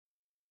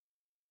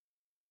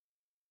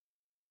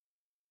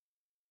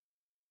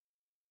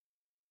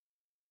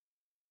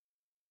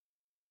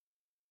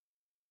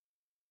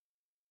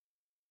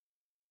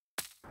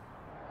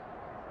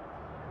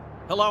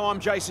Hello, I'm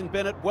Jason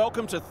Bennett.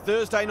 Welcome to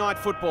Thursday Night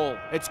Football.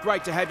 It's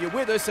great to have you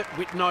with us at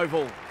Whitten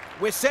Oval.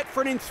 We're set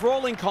for an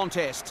enthralling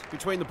contest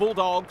between the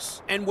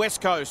Bulldogs and West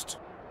Coast.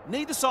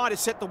 Neither side has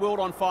set the world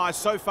on fire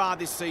so far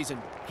this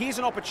season. Here's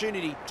an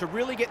opportunity to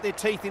really get their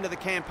teeth into the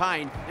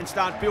campaign and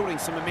start building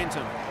some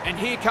momentum. And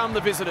here come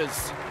the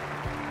visitors.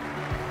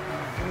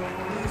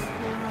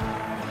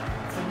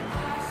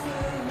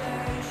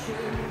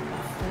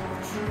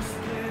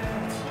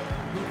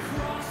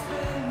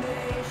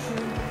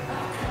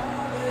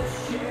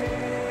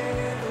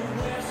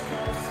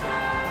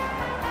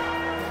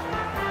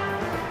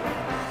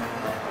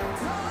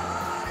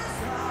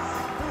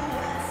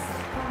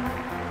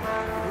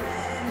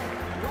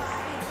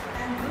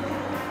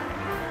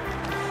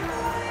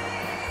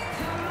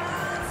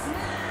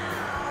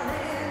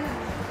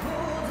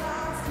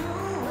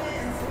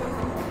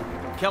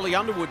 Kelly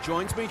Underwood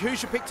joins me.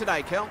 Who's your pick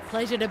today, Kel?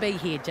 Pleasure to be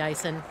here,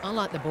 Jason. I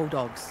like the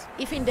Bulldogs.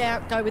 If in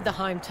doubt, go with the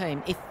home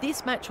team. If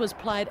this match was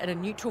played at a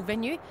neutral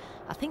venue,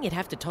 I think you'd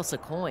have to toss a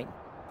coin.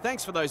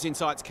 Thanks for those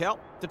insights, Kel.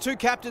 The two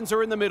captains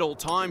are in the middle.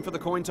 Time for the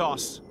coin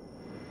toss.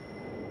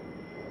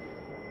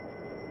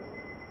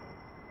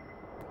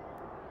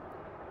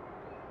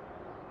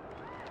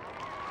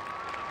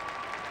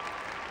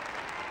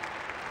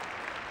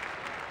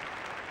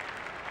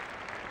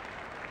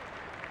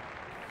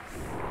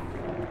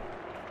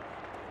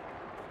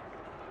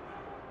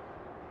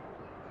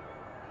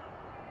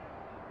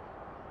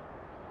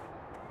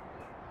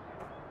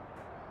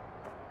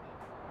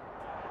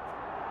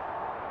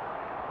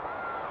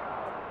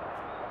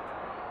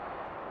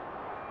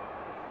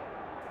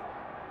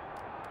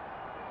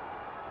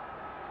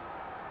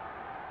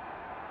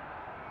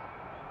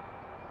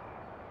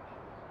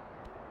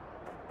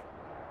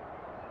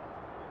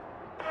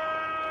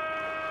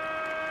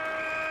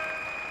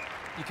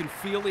 You can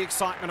feel the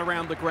excitement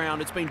around the ground.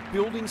 It's been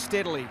building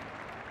steadily.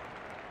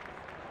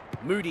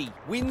 Moody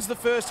wins the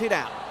first hit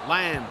out.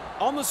 Lamb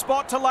on the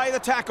spot to lay the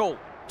tackle.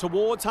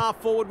 Towards half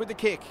forward with the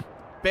kick.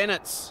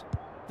 Bennett's.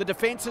 The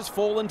defence has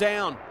fallen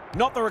down.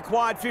 Not the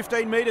required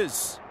 15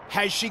 metres.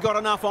 Has she got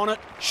enough on it?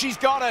 She's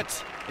got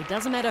it. It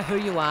doesn't matter who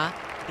you are.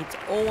 It's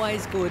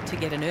always good to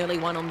get an early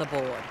one on the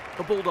board.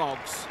 The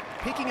Bulldogs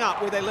picking up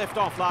where they left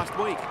off last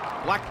week.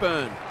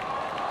 Blackburn.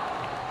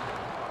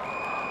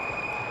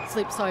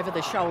 Slips over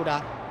the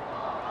shoulder.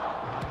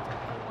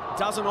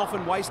 Doesn't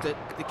often waste it.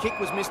 The kick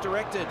was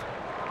misdirected.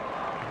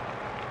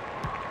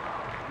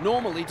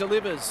 Normally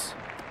delivers.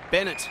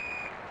 Bennett.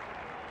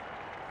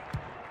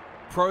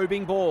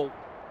 Probing ball.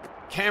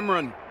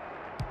 Cameron.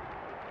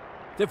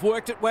 They've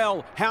worked it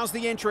well. How's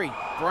the entry?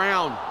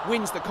 Brown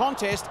wins the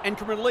contest and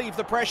can relieve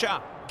the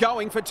pressure.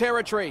 Going for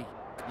territory.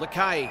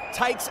 Lakay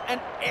takes an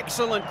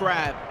excellent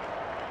grab.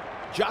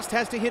 Just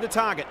has to hit a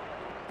target.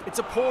 It's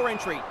a poor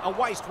entry. A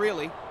waste,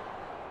 really.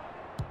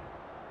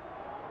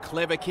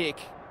 Clever kick.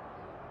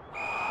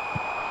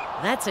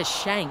 That's a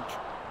shank.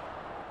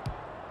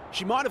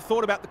 She might have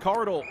thought about the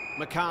corridor.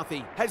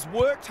 McCarthy has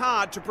worked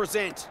hard to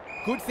present.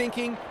 Good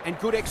thinking and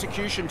good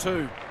execution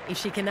too. If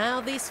she can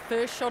nail this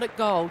first shot at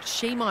goal,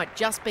 she might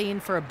just be in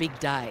for a big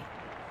day.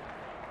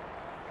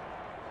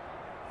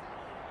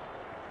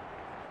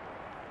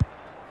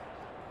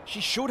 She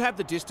should have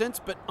the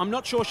distance, but I'm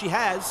not sure she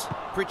has.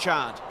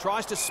 Pritchard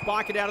tries to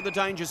spike it out of the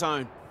danger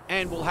zone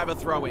and will have a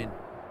throw in.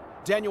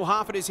 Daniel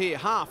Harford is here.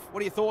 Harf,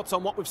 what are your thoughts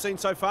on what we've seen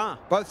so far?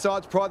 Both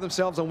sides pride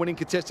themselves on winning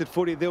contested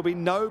footy. There'll be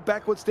no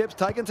backward steps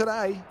taken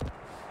today.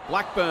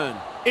 Blackburn.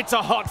 It's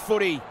a hot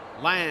footy.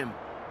 Lamb.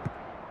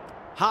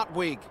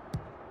 Hartwig.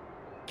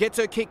 Gets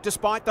her kick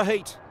despite the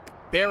heat.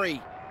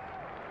 Berry.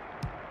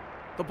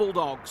 The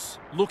Bulldogs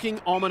looking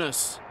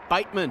ominous.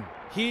 Bateman.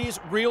 Here's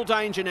real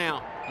danger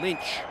now. Lynch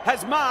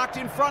has marked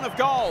in front of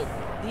goal.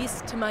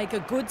 This to make a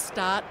good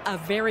start, a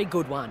very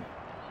good one.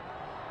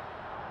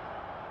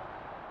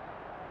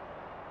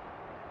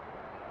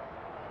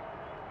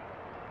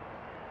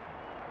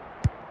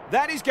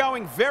 That is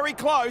going very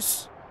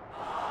close.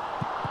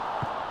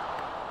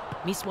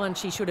 Missed one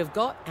she should have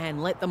got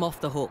and let them off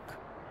the hook.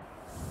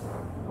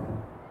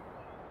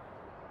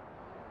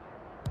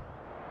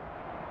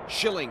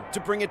 Schilling to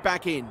bring it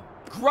back in.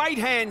 Great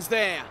hands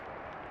there.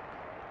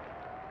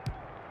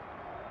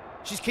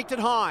 She's kicked it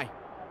high.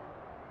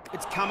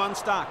 It's come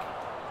unstuck.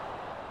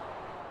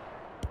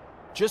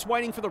 Just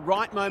waiting for the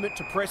right moment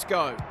to press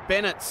go.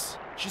 Bennett's.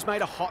 She's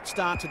made a hot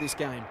start to this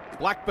game.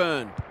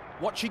 Blackburn.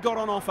 What she got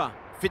on offer?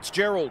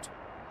 Fitzgerald.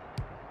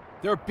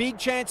 They're a big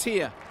chance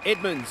here.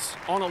 Edmonds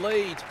on a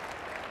lead.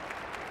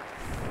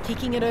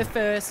 Kicking at her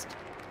first.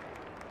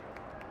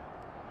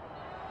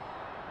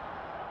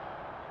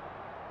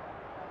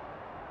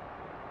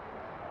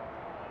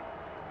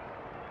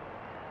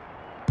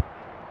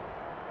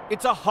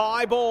 It's a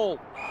high ball.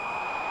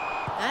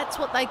 That's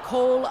what they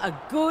call a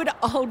good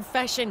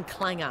old-fashioned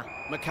clanger.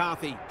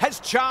 McCarthy has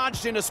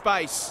charged into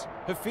space.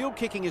 Her field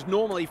kicking is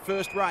normally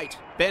first rate.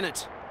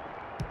 Bennett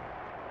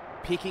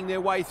picking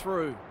their way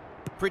through.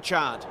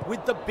 Pritchard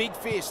with the big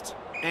fist,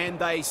 and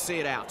they see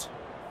it out.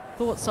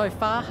 Thoughts so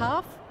far,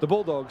 Half? The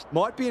Bulldogs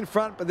might be in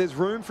front, but there's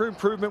room for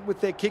improvement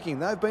with their kicking.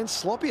 They've been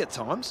sloppy at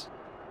times.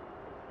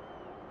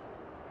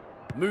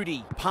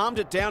 Moody palmed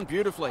it down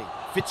beautifully.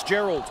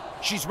 Fitzgerald,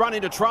 she's run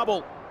into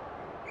trouble.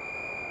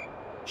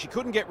 She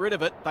couldn't get rid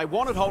of it. They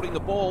wanted holding the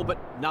ball, but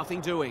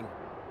nothing doing.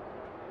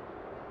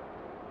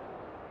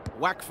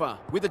 Wakfa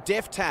with a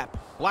deft tap.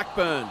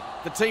 Blackburn,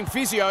 the team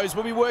physios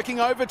will be working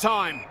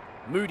overtime.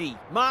 Moody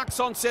marks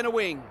on centre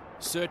wing.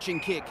 Searching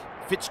kick.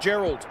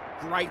 Fitzgerald,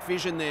 great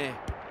vision there.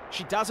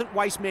 She doesn't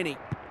waste many.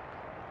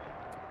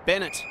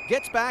 Bennett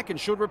gets back and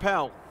should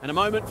repel. And a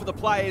moment for the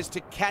players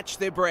to catch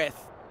their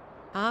breath.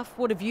 Half,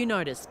 what have you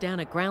noticed down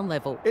at ground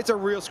level? It's a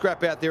real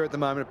scrap out there at the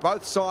moment.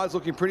 Both sides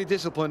looking pretty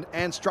disciplined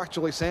and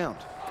structurally sound.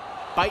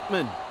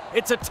 Bateman,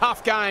 it's a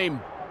tough game.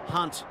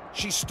 Hunt,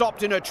 she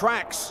stopped in her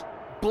tracks.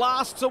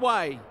 Blasts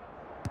away.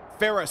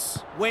 Ferris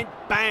went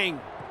bang.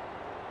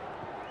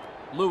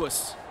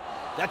 Lewis,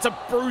 that's a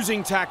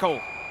bruising tackle.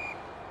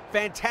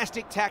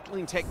 Fantastic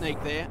tackling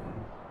technique there.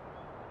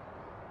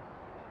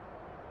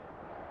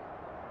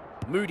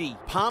 Moody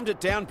palmed it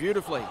down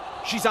beautifully.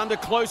 She's under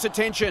close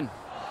attention.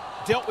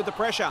 Dealt with the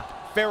pressure.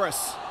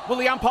 Ferris, will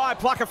the umpire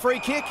pluck a free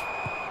kick?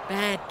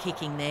 Bad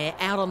kicking there,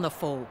 out on the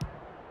full.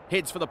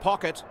 Heads for the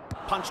pocket,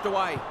 punched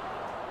away.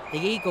 The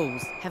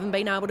Eagles haven't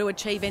been able to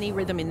achieve any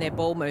rhythm in their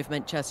ball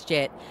movement just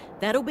yet.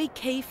 That'll be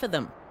key for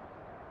them.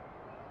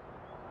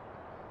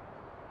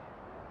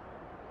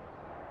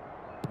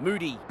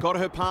 Moody got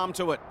her palm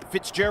to it.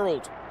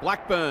 Fitzgerald,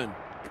 Blackburn,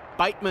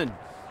 Bateman.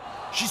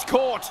 She's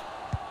caught.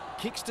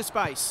 Kicks to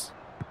space.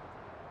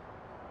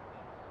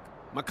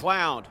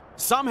 McLeod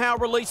somehow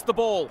released the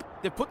ball.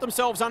 They've put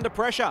themselves under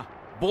pressure.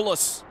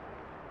 Bullis.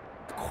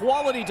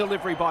 Quality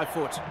delivery by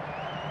foot.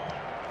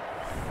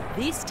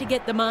 This to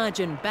get the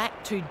margin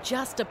back to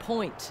just a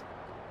point.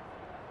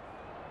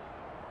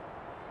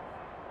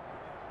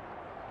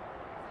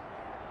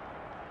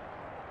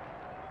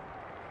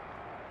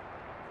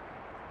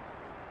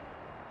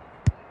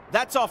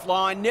 That's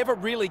offline, never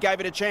really gave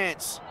it a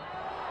chance.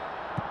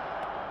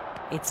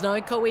 It's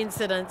no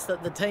coincidence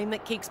that the team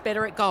that kicks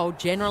better at goal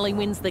generally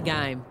wins the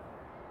game.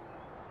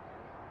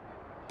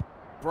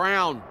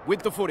 Brown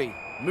with the footy.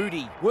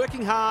 Moody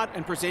working hard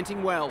and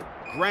presenting well.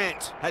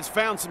 Grant has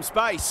found some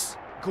space.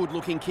 Good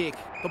looking kick.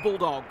 The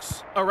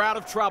Bulldogs are out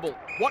of trouble.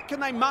 What can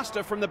they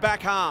muster from the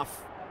back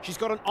half? She's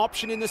got an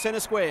option in the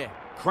centre square.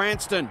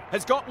 Cranston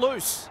has got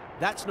loose.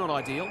 That's not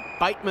ideal.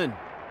 Bateman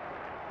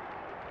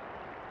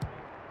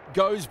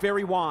goes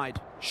very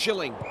wide.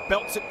 Schilling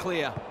belts it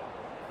clear.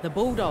 The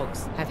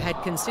Bulldogs have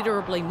had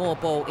considerably more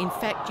ball. In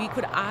fact, you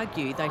could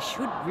argue they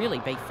should really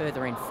be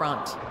further in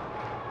front.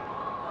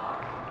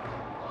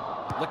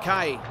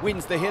 Lakay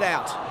wins the hit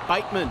out.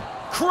 Bateman,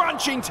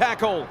 crunching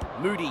tackle.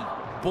 Moody,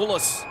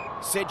 Bullis,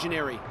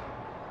 Segenary.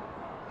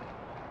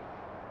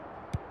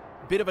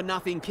 Bit of a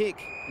nothing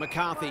kick.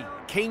 McCarthy,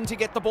 keen to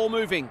get the ball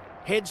moving.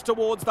 Heads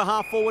towards the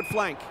half-forward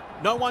flank.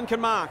 No one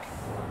can mark.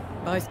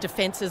 Both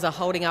defences are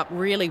holding up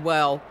really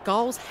well.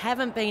 Goals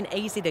haven't been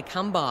easy to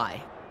come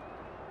by.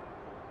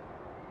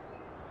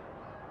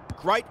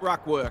 Great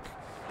ruck work.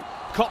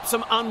 Cops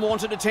some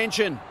unwanted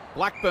attention.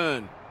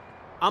 Blackburn.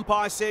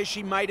 Umpire says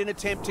she made an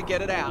attempt to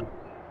get it out.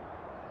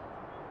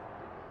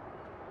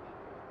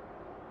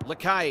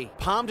 Lakay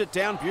palmed it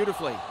down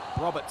beautifully.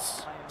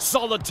 Roberts.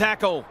 Solid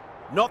tackle.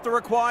 Not the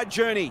required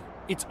journey.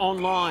 It's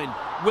online.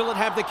 Will it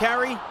have the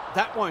carry?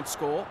 That won't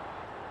score.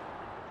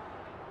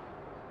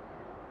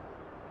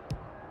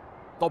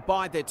 They'll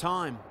bide their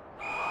time.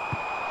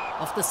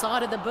 Off the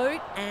side of the boot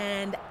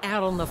and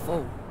out on the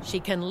full. She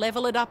can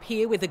level it up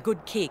here with a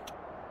good kick.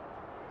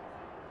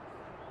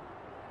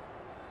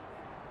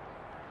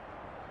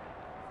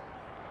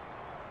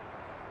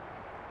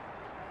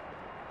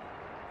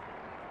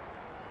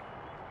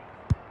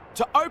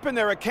 To open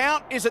their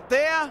account, is it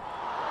there?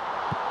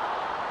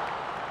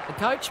 The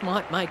coach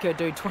might make her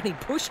do 20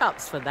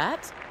 push-ups for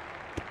that.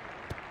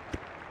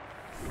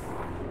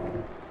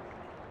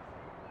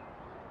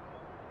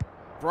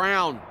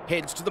 Brown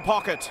heads to the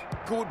pocket.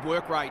 Good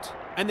work rate.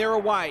 And they're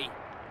away.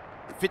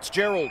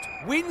 Fitzgerald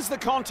wins the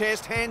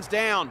contest hands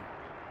down.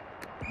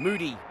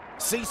 Moody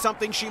sees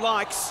something she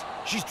likes.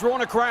 She's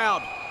drawn a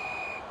crowd.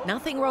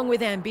 Nothing wrong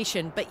with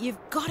ambition, but you've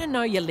got to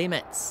know your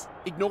limits.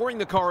 Ignoring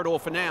the corridor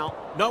for now.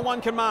 No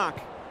one can mark.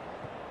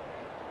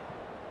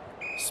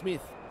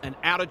 Smith, and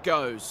out it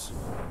goes.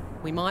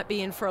 We might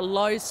be in for a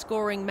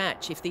low-scoring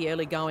match if the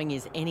early going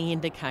is any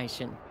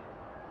indication.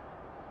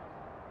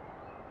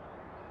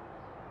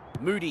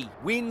 Moody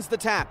wins the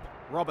tap.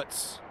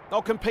 Roberts.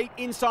 They'll compete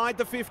inside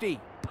the 50.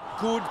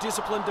 Good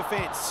disciplined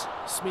defence.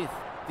 Smith,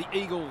 the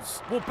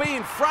Eagles, will be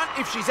in front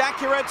if she's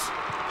accurate.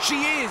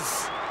 She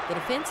is. The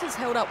defence has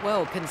held up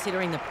well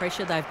considering the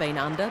pressure they've been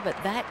under, but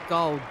that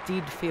goal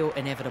did feel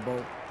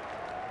inevitable.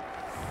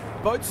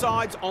 Both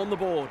sides on the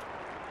board.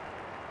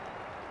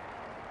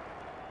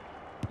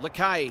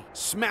 Lakay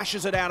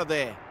smashes it out of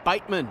there.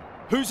 Bateman,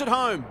 who's at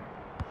home?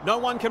 No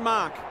one can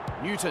mark.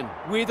 Newton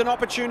with an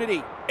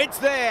opportunity. It's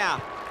there.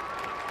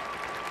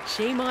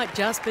 She might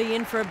just be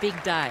in for a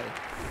big day.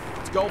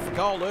 It's goal for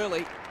goal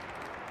early.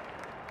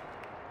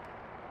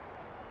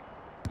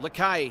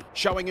 Lakay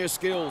showing her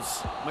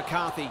skills.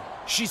 McCarthy,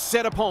 she's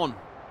set upon.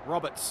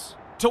 Roberts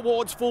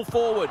towards full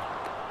forward.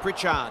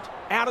 Pritchard,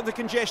 out of the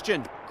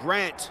congestion.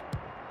 Grant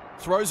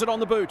throws it on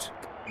the boot.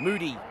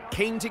 Moody,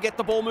 keen to get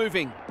the ball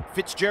moving.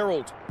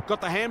 Fitzgerald, got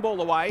the handball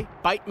away.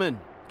 Bateman,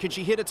 can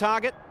she hit a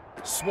target?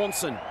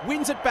 Swanson,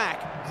 wins it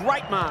back.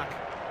 Great mark.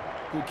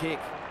 Good kick.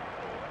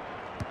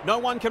 No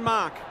one can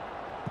mark.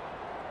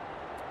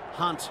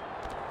 Hunt.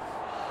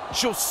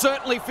 She'll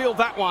certainly feel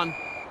that one.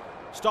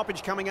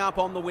 Stoppage coming up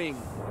on the wing.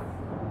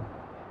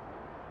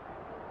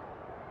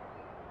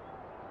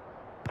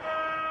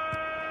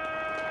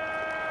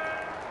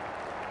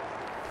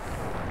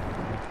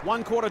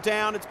 One quarter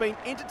down. It's been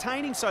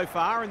entertaining so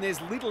far and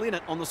there's little in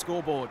it on the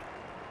scoreboard.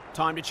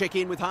 Time to check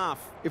in with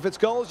half. If it's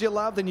goals you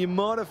love, then you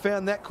might have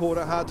found that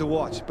quarter hard to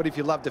watch. But if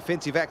you love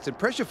defensive acts and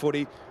pressure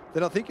footy,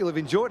 then I think you'll have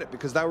enjoyed it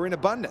because they were in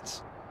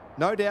abundance.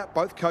 No doubt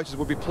both coaches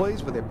will be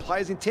pleased with their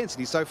players'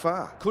 intensity so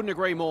far. Couldn't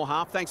agree more,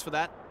 half. Thanks for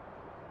that.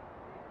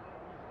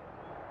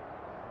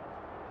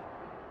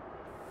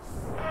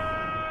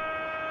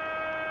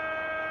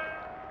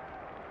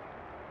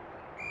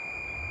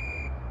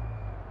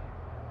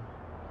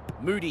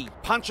 Moody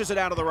punches it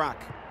out of the ruck.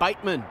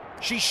 Bateman,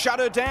 she shut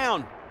her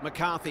down.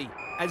 McCarthy,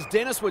 as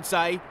Dennis would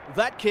say,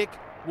 that kick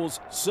was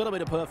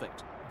centimetre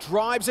perfect.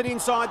 Drives it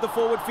inside the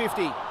forward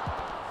 50.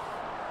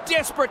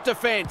 Desperate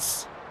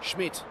defence.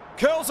 Schmidt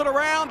curls it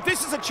around.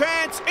 This is a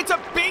chance. It's a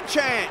big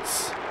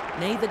chance.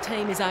 Neither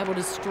team is able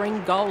to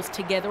string goals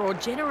together or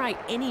generate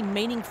any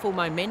meaningful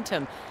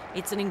momentum.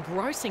 It's an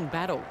engrossing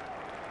battle.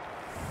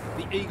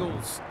 The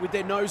Eagles with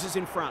their noses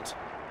in front.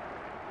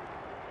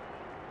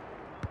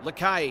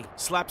 Lakay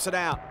slaps it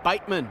out.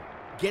 Bateman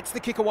gets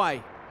the kick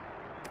away.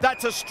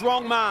 That's a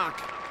strong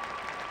mark.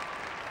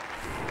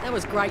 That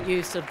was great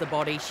use of the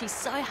body. She's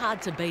so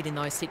hard to beat in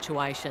those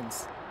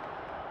situations.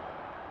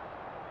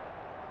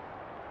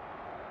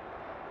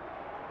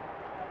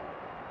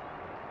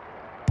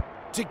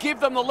 To give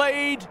them the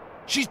lead,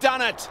 she's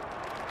done it.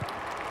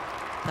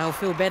 They'll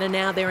feel better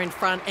now they're in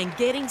front and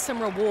getting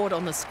some reward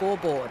on the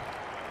scoreboard.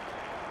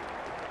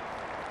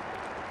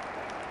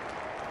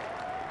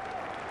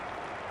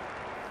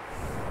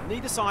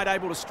 Neither side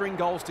able to string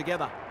goals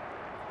together.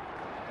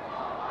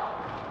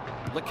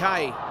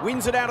 Lakay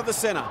wins it out of the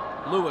centre.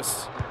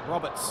 Lewis,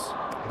 Roberts,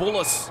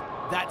 Bullis.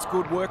 That's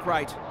good work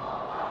rate.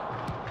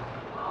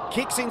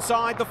 Kicks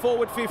inside the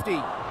forward 50.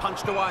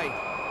 Punched away.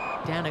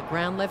 Down at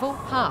ground level,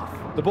 half.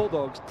 The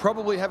Bulldogs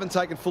probably haven't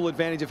taken full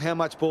advantage of how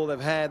much ball they've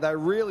had. They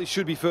really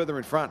should be further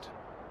in front.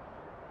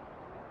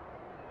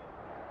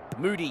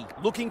 Moody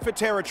looking for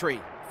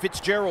territory.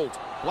 Fitzgerald,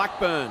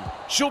 Blackburn.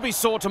 She'll be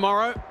sore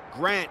tomorrow.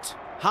 Grant,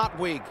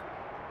 Hartwig.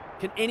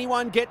 Can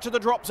anyone get to the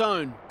drop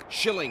zone?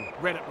 Schilling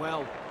read it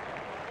well.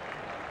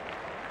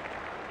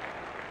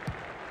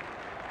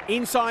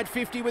 Inside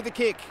 50 with the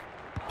kick.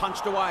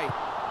 Punched away.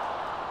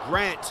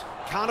 Grant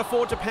can't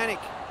afford to panic.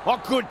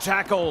 Oh, good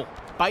tackle.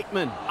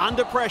 Bateman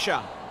under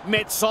pressure.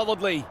 Met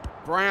solidly.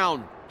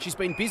 Brown. She's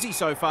been busy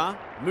so far.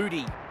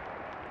 Moody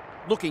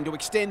looking to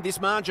extend this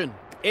margin.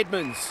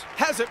 Edmonds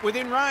has it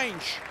within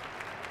range.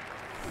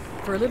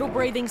 For a little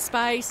breathing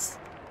space.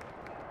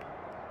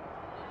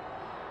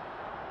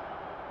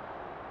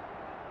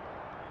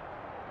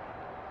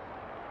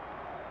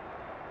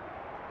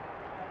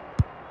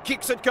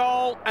 Kicks at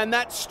goal, and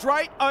that's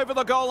straight over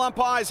the goal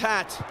umpire's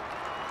hat.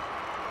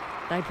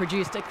 They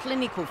produced a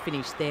clinical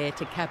finish there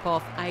to cap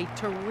off a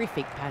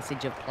terrific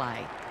passage of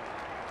play.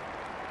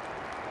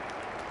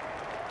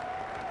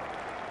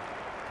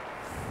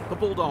 The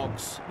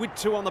Bulldogs with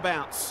 2 on the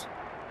bounce.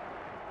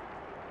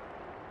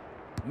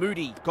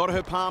 Moody got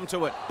her palm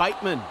to it.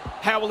 Bateman,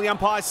 how will the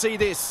umpires see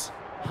this?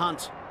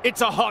 Hunt,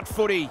 it's a hot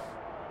footy.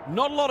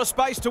 Not a lot of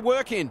space to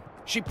work in.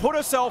 She put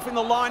herself in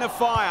the line of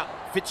fire.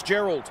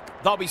 Fitzgerald,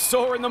 they'll be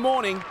sore in the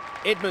morning.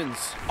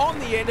 Edmonds, on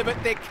the end of it,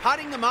 they're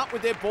cutting them up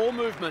with their ball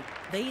movement.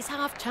 These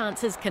half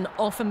chances can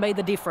often be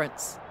the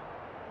difference.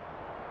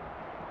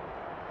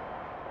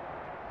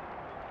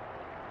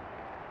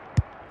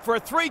 For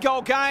a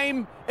 3-goal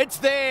game, it's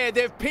there.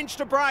 They've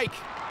pinched a break.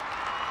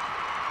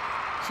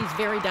 She's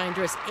very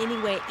dangerous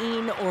anywhere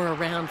in or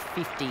around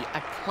 50.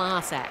 A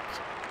class act.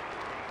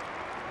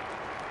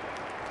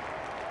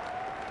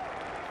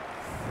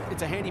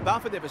 It's a handy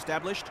buffer they've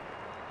established.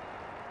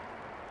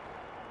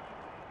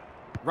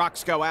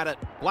 Rucks go at it.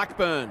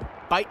 Blackburn,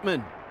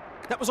 Bateman.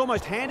 That was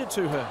almost handed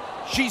to her.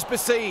 She's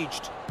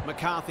besieged.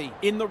 McCarthy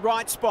in the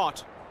right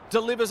spot.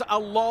 Delivers a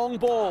long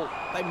ball.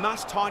 They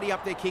must tidy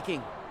up their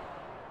kicking.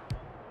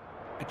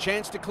 A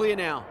chance to clear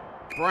now.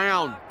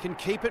 Brown can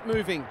keep it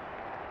moving.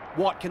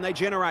 What can they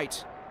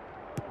generate?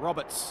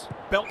 Roberts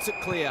belts it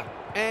clear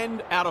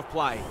and out of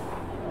play.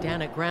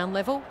 Down at ground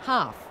level,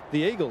 half. The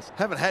Eagles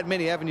haven't had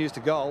many avenues to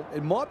goal.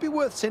 It might be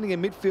worth sending a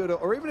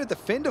midfielder or even a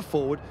defender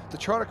forward to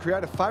try to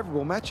create a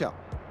favourable matchup.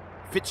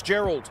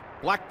 Fitzgerald,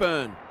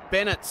 Blackburn,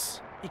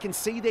 Bennett's. You can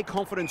see their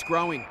confidence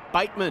growing.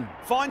 Bateman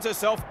finds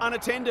herself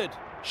unattended.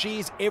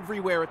 She's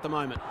everywhere at the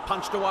moment.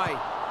 Punched away.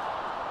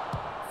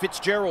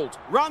 Fitzgerald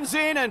runs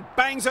in and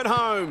bangs it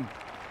home.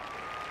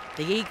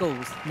 The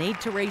Eagles need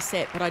to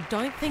reset, but I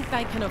don't think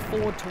they can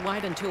afford to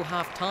wait until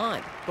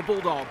half-time. The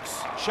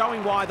Bulldogs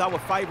showing why they were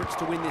favourites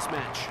to win this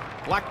match.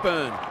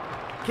 Blackburn.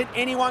 Can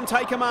anyone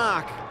take a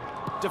mark?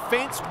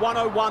 Defence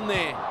 101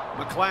 there.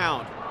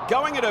 McLeod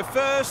going at her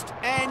first,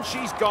 and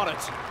she's got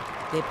it.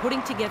 They're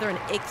putting together an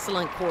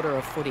excellent quarter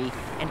of footy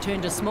and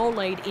turned a small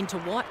lead into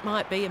what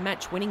might be a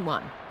match-winning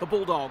one. The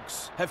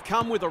Bulldogs have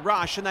come with a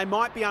rush, and they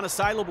might be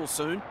unassailable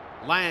soon.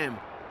 Lamb.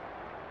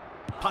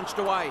 Punched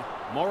away.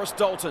 Morris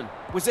Dalton.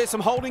 Was there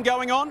some holding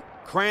going on?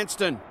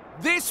 Cranston.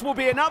 This will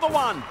be another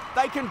one.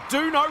 They can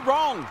do no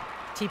wrong.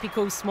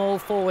 Typical small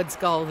forwards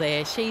goal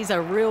there. She's a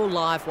real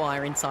live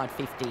wire inside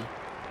 50.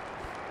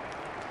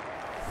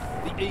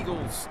 The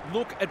Eagles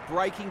look at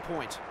breaking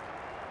point.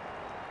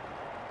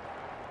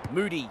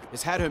 Moody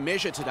has had her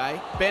measure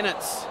today.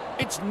 Bennett's.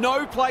 It's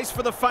no place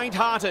for the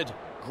faint-hearted.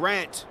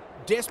 Grant,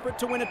 desperate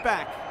to win it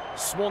back.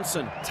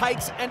 Swanson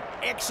takes an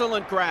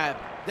excellent grab.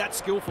 That's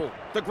skillful.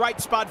 The great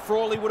Spud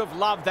Frawley would have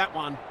loved that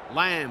one.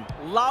 Lamb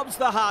loves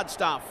the hard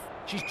stuff.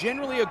 She's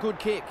generally a good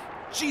kick.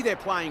 Gee, they're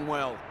playing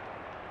well.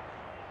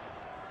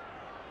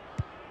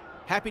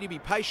 Happy to be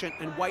patient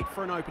and wait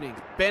for an opening.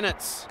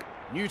 Bennett's.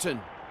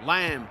 Newton.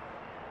 Lamb.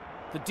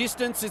 The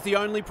distance is the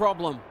only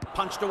problem.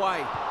 Punched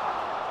away.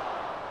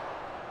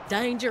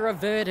 Danger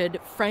averted,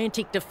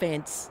 frantic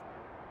defence.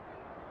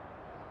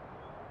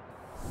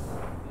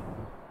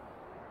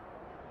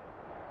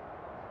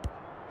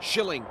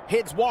 Schilling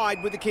heads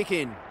wide with the kick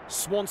in.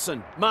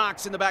 Swanson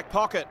marks in the back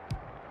pocket.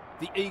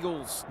 The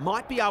Eagles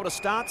might be able to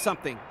start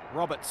something.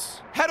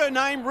 Roberts had her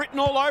name written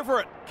all over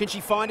it. Can she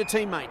find a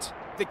teammate?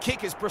 The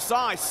kick is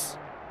precise.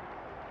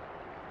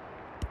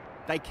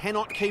 They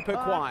cannot keep her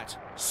quiet.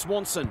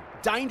 Swanson,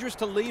 dangerous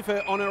to leave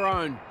her on her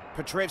own.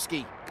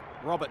 Petrevski,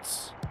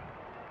 Roberts.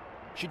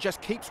 She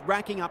just keeps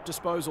racking up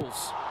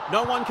disposals.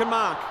 No one can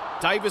mark.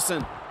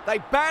 Davison, they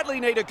badly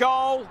need a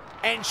goal,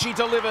 and she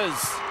delivers.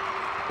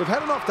 They've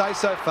had an off day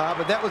so far,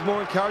 but that was more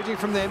encouraging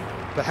from them.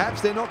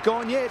 Perhaps they're not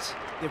gone yet.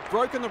 They've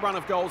broken the run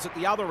of goals at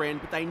the other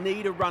end, but they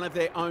need a run of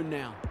their own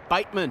now.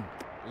 Bateman,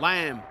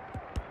 Lamb.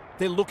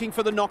 They're looking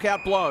for the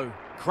knockout blow.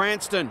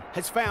 Cranston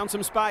has found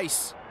some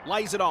space.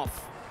 Lays it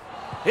off.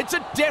 It's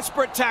a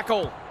desperate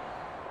tackle.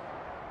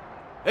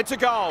 It's a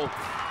goal.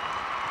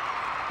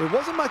 There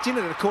wasn't much in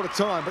it at a quarter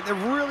time, but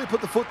they've really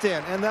put the foot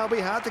down, and they'll be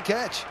hard to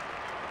catch.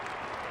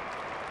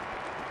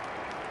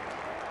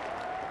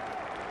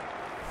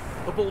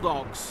 The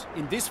Bulldogs,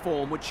 in this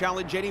form, would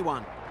challenge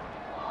anyone.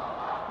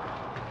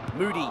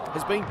 Moody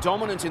has been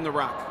dominant in the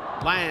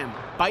ruck. Lamb,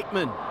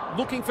 Bateman,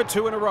 looking for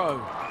two in a row.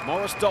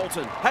 Morris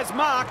Dalton has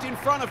marked in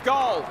front of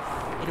goal.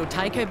 It'll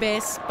take her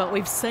best, but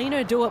we've seen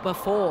her do it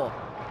before.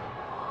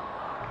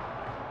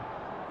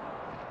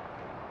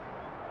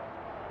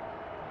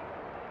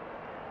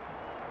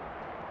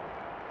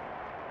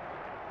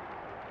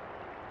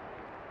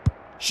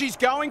 She's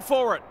going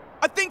for it.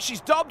 I think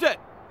she's dobbed it.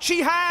 She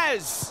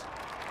has.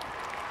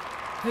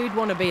 Who'd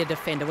want to be a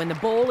defender when the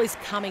ball is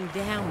coming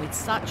down with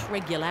such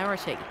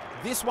regularity?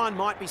 This one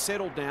might be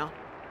settled now.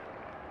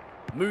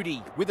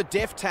 Moody with a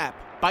deft tap.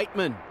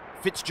 Bateman,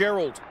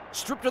 Fitzgerald,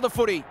 stripped of the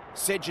footy.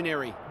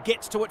 Segenary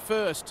gets to it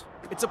first.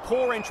 It's a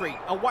poor entry,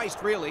 a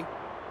waste really.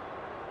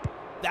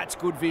 That's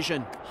good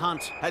vision.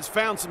 Hunt has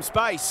found some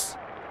space.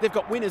 They've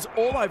got winners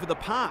all over the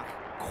park.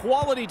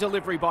 Quality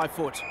delivery by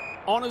foot.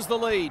 Honours the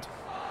lead.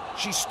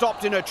 She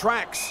stopped in her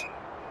tracks.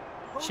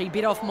 She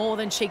bit off more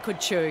than she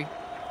could chew.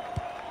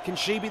 Can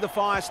she be the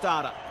fire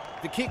starter?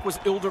 The kick was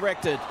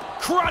ill-directed.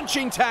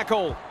 Crunching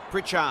tackle.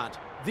 Pritchard.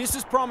 This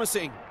is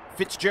promising.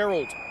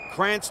 Fitzgerald.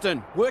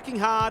 Cranston. Working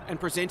hard and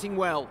presenting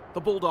well.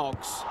 The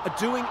Bulldogs are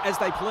doing as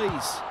they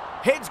please.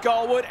 Heads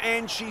goalward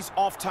and she's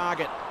off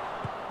target.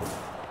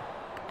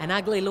 An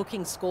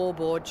ugly-looking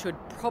scoreboard should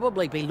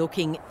probably be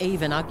looking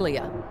even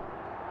uglier.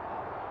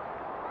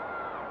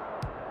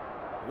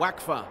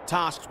 Wakfa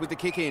tasked with the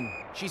kick in.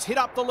 She's hit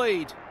up the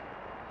lead.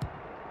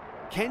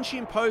 Can she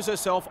impose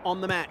herself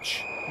on the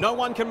match? No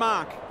one can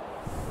mark.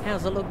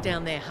 How's it look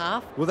down there,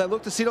 half? Will they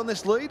look to sit on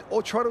this lead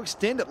or try to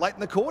extend it late in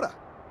the quarter?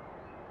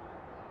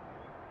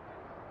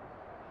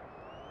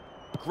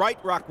 Great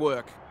ruck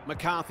work.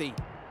 McCarthy.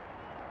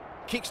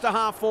 Kicks to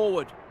half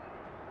forward.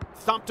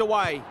 Thumped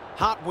away.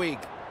 Hartwig.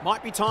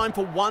 Might be time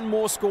for one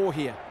more score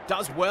here.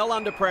 Does well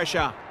under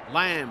pressure.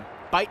 Lamb.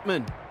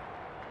 Bateman.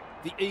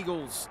 The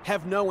Eagles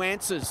have no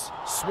answers.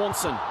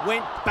 Swanson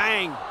went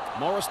bang.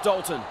 Morris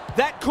Dalton.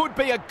 That could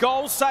be a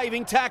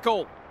goal-saving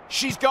tackle.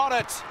 She's got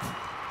it.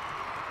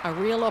 A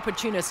real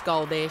opportunist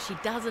goal there. She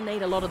doesn't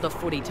need a lot of the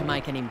footy to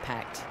make an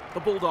impact.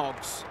 The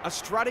Bulldogs are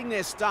strutting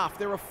their stuff.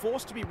 They're a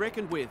force to be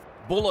reckoned with.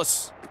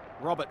 Bullis.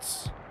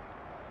 Roberts.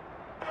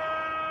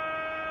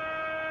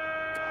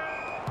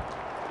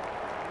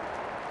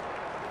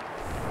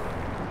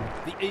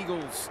 The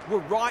Eagles were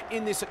right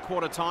in this at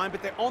quarter time,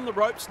 but they're on the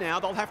ropes now.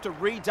 They'll have to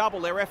redouble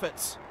their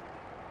efforts.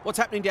 What's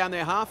happening down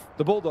there, half?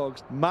 The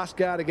Bulldogs must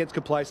guard against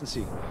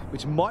complacency,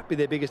 which might be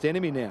their biggest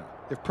enemy now.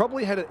 They've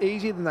probably had it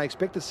easier than they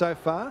expected so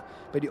far,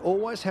 but you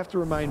always have to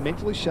remain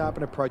mentally sharp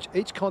and approach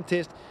each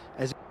contest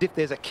as if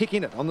there's a kick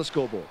in it on the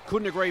scoreboard.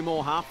 Couldn't agree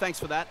more, Half. Thanks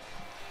for that.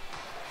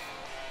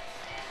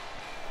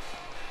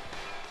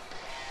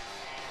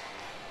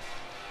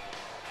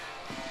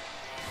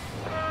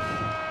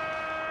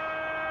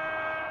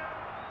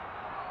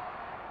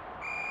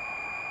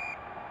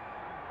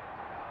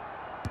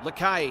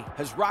 Lakay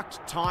has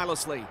rucked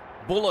tirelessly.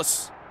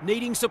 Bullis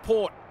needing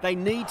support. They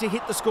need to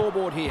hit the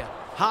scoreboard here.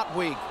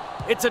 Hartwig.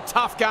 It's a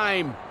tough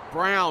game.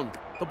 Brown.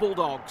 The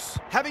Bulldogs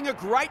having a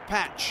great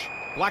patch.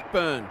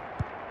 Blackburn.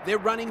 They're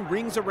running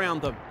rings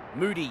around them.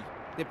 Moody.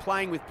 They're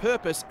playing with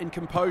purpose and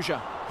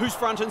composure. Who's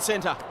front and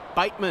centre?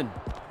 Bateman.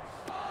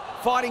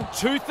 Fighting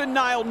tooth and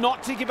nail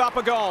not to give up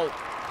a goal.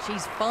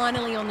 She's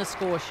finally on the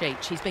score sheet.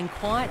 She's been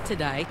quiet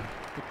today,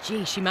 but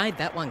gee, she made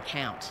that one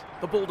count.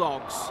 The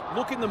Bulldogs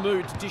look in the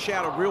mood to dish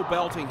out a real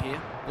belting here.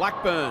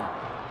 Blackburn.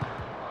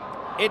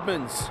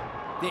 Edmonds.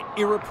 They're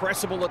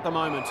irrepressible at the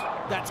moment.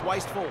 That's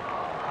wasteful.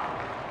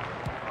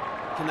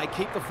 Can they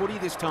keep the footy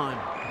this time?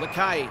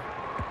 Lakay.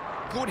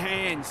 Good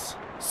hands.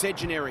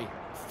 Segenary.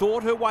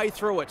 Thought her way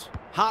through it.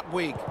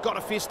 Hartwig. Got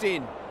a fist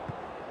in.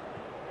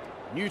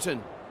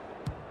 Newton.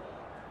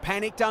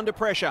 Panicked under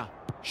pressure.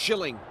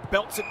 Schilling.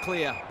 Belts it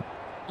clear.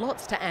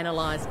 Lots to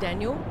analyse,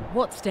 Daniel.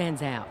 What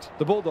stands out?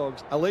 The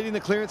Bulldogs are leading the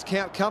clearance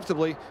count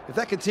comfortably. If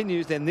that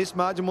continues, then this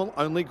margin will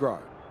only grow.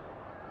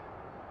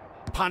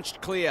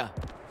 Punched clear.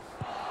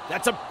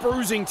 That's a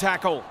bruising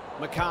tackle.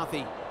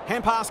 McCarthy.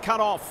 Hand pass cut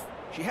off.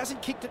 She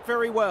hasn't kicked it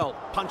very well.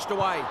 Punched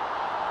away.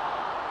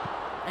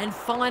 And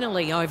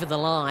finally over the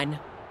line.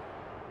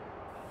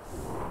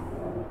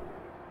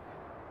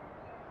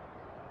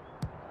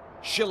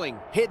 Schilling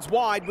heads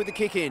wide with the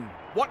kick in.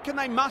 What can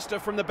they muster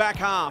from the back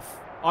half?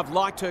 I've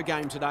liked her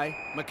game today.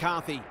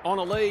 McCarthy on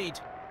a lead.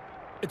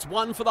 It's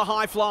one for the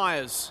high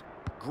flyers.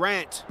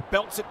 Grant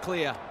belts it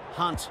clear.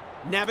 Hunt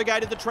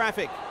navigated the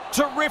traffic.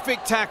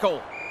 Terrific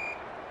tackle.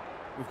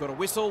 We've got a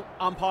whistle,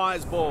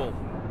 umpire's ball.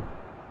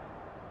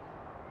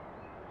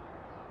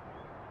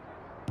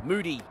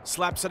 Moody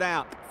slaps it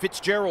out.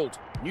 Fitzgerald,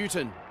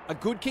 Newton. A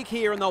good kick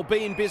here and they'll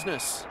be in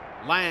business.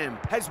 Lamb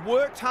has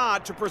worked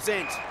hard to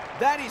present.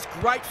 That is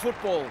great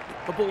football.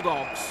 The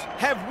Bulldogs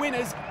have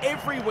winners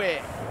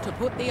everywhere. To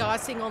put the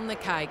icing on the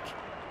cake.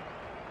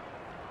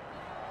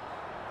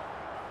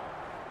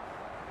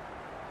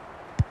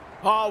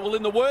 Oh, well,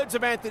 in the words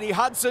of Anthony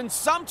Hudson,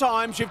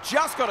 sometimes you've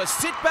just got to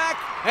sit back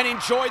and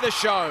enjoy the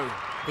show.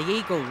 The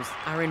Eagles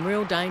are in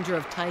real danger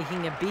of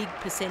taking a big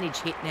percentage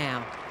hit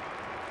now.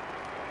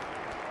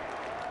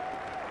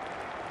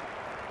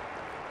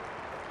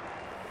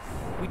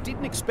 We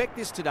didn't expect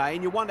this today,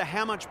 and you wonder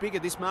how much bigger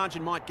this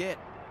margin might get.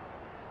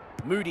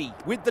 Moody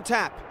with the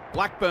tap.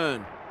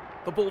 Blackburn.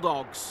 The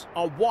Bulldogs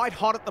are white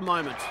hot at the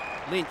moment.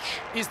 Lynch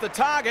is the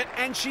target,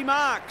 and she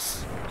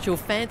marks. She'll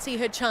fancy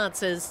her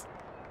chances.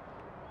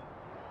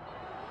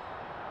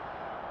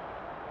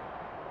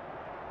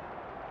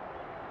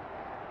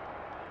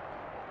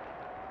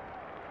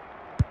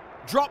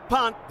 Drop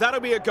punt, that'll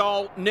be a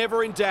goal,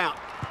 never in doubt.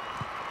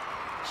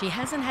 She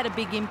hasn't had a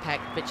big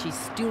impact, but she's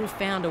still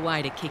found a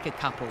way to kick a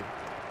couple.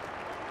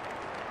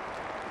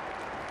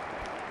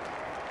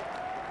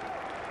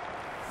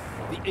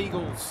 The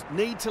Eagles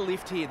need to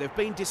lift here. They've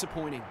been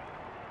disappointing.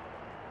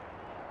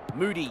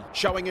 Moody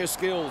showing her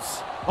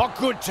skills. Oh,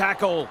 good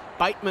tackle.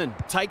 Bateman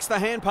takes the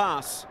hand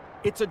pass.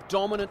 It's a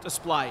dominant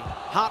display.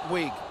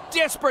 Hartwig,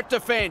 desperate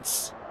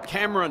defence.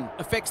 Cameron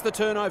affects the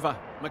turnover.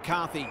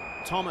 McCarthy,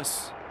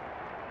 Thomas.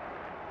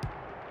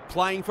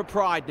 Playing for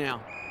pride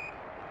now.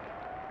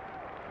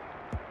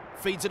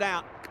 Feeds it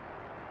out.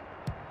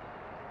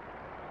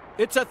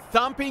 It's a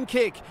thumping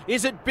kick.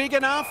 Is it big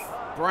enough?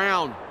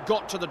 Brown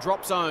got to the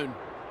drop zone.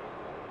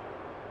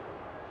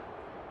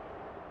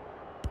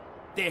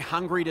 They're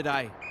hungry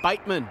today.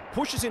 Bateman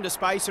pushes into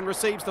space and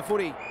receives the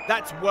footy.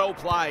 That's well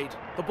played.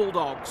 The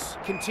Bulldogs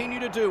continue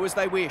to do as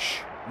they wish.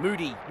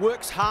 Moody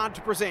works hard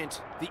to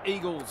present. The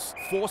Eagles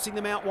forcing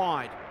them out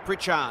wide.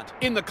 Pritchard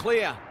in the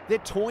clear. They're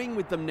toying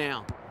with them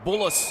now.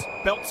 Bullis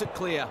belts it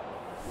clear.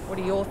 What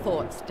are your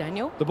thoughts,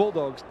 Daniel? The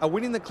Bulldogs are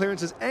winning the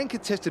clearances and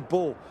contested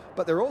ball,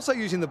 but they're also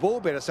using the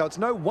ball better, so it's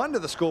no wonder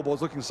the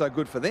scoreboard's looking so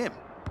good for them.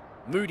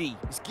 Moody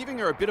is giving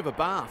her a bit of a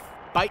bath.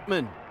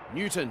 Bateman,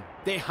 Newton,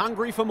 they're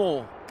hungry for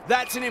more.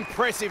 That's an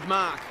impressive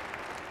mark.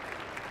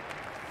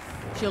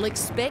 She'll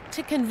expect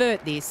to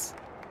convert this.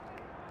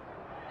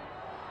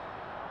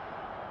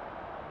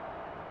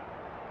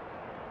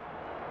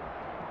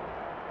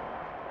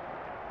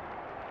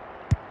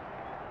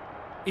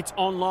 It's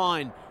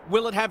online.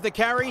 Will it have the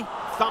carry?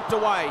 Thumped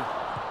away.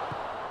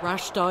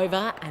 Rushed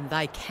over and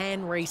they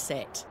can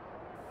reset.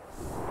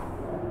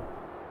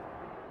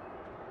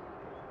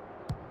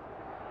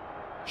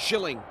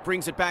 Schilling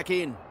brings it back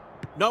in.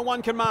 No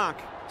one can mark.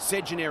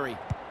 Segenary.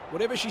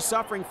 Whatever she's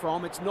suffering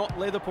from, it's not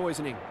leather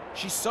poisoning.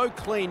 She's so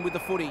clean with the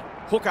footy.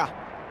 Hooker.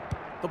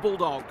 The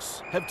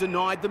Bulldogs have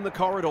denied them the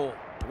corridor.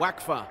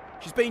 Wakfa.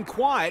 She's been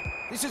quiet.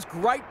 This is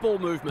great ball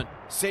movement.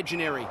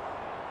 Segenary.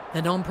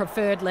 The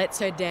non-preferred lets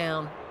her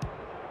down.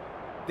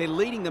 They're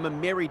leading them a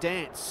merry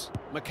dance.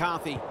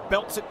 McCarthy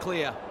belts it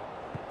clear.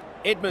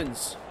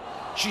 Edmonds.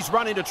 She's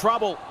run into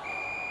trouble.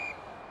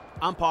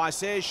 Umpire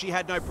says she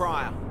had no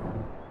prior.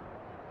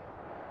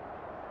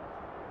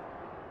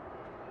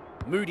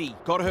 Moody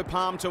got her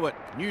palm to it.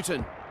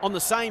 Newton on the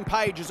same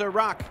page as her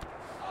ruck.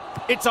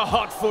 It's a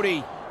hot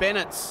footy.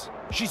 Bennett's.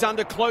 She's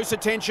under close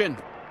attention.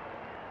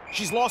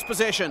 She's lost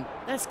possession.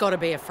 That's got to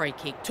be a free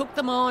kick. Took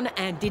them on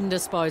and didn't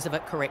dispose of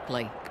it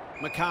correctly.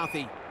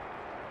 McCarthy.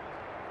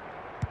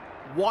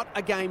 What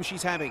a game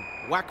she's having.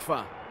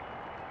 Wakfa.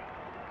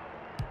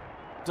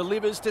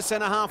 Delivers to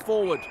centre half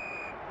forward.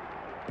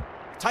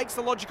 Takes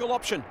the logical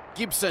option.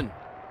 Gibson.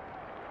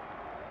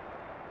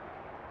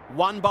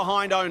 One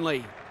behind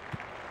only.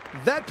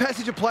 That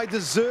passage of play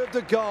deserved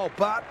a goal,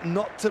 but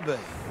not to be.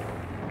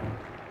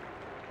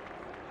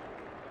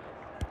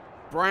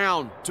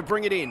 Brown to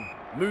bring it in.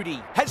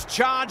 Moody has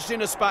charged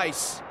into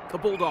space. The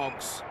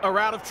Bulldogs are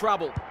out of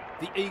trouble.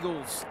 The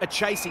Eagles are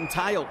chasing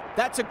tail.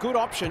 That's a good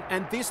option,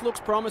 and this looks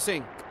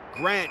promising.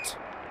 Grant.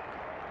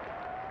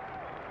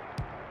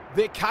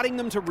 They're cutting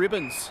them to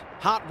ribbons.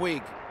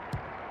 Hartwig.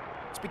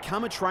 It's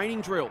become a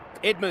training drill.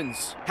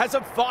 Edmonds has a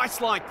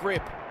vice-like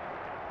grip.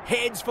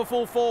 Heads for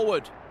full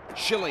forward.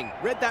 Schilling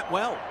read that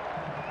well.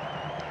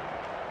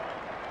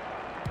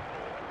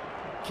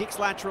 Kicks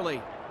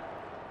laterally.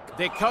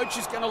 Their coach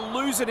is going to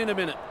lose it in a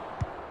minute.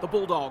 The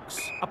Bulldogs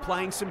are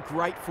playing some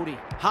great footy.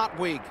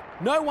 Hartwig,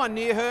 no one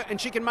near her and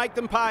she can make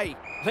them pay.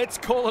 Let's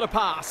call it a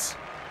pass.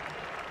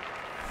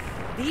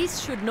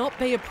 This should not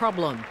be a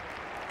problem.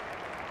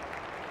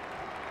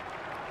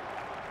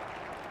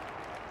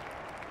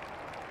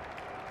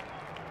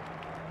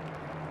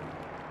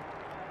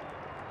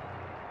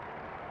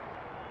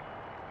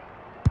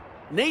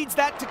 Needs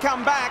that to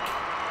come back.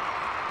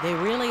 They're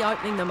really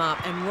opening them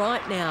up, and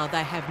right now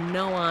they have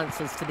no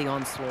answers to the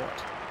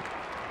onslaught.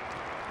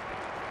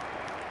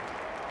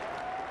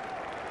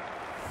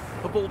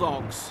 The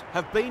Bulldogs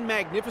have been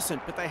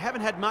magnificent, but they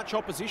haven't had much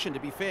opposition, to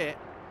be fair.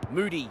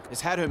 Moody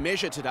has had her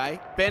measure today.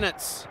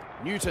 Bennett's.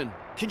 Newton.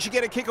 Can she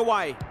get a kick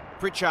away?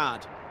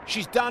 Pritchard.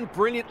 She's done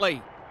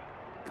brilliantly.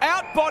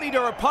 Outbodied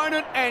her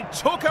opponent and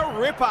took a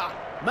ripper.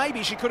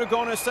 Maybe she could have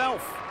gone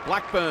herself.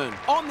 Blackburn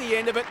on the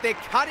end of it. They're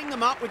cutting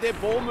them up with their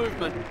ball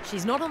movement.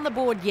 She's not on the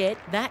board yet.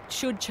 That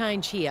should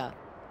change here.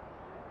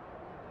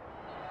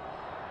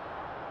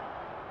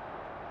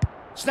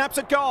 Snaps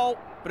at goal,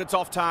 but it's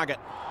off target.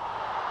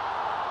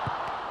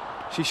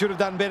 She should have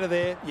done better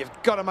there. You've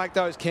got to make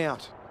those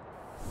count.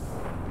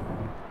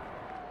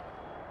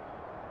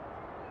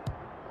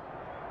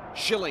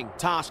 Schilling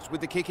tasked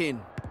with the kick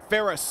in.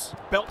 Ferris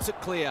belts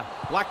it clear.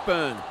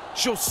 Blackburn.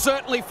 She'll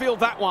certainly feel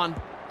that one.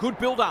 Good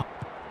build-up.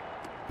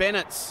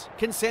 Bennett's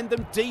can send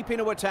them deep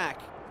into attack.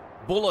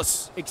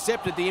 Bullis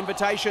accepted the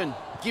invitation.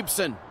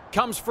 Gibson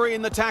comes free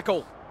in the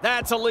tackle.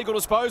 That's a legal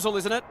disposal,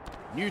 isn't it?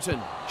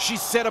 Newton,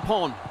 she's set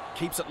upon.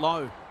 Keeps it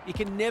low. You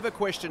can never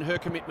question her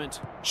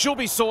commitment. She'll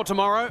be sore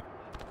tomorrow.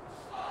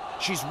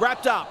 She's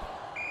wrapped up.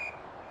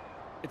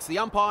 It's the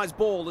umpire's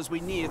ball as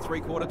we near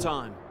three-quarter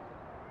time.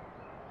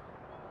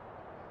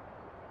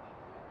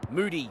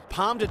 Moody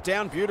palmed it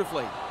down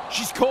beautifully.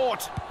 She's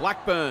caught.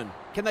 Blackburn.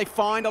 Can they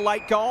find a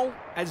late goal?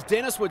 As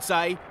Dennis would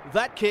say,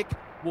 that kick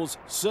was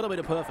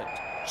centimetre perfect.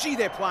 Gee,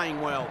 they're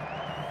playing well.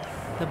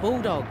 The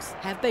Bulldogs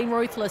have been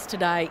ruthless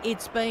today.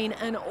 It's been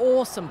an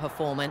awesome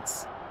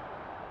performance.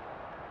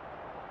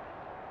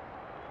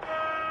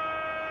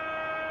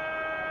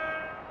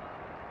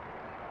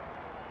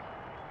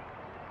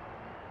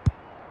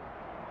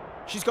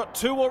 She's got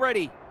two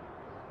already.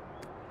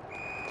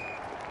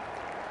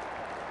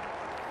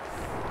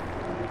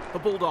 The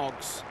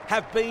Bulldogs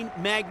have been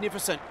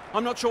magnificent.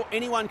 I'm not sure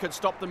anyone could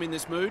stop them in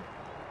this mood.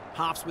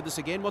 Half's with us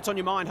again. What's on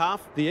your mind,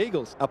 Half? The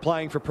Eagles are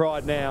playing for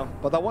pride now,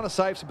 but they want to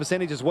save some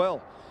percentage as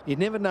well. You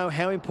never know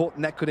how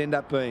important that could end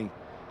up being.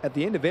 At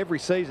the end of every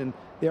season,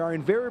 there are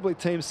invariably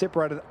teams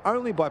separated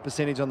only by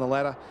percentage on the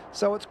ladder,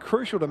 so it's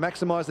crucial to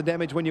maximise the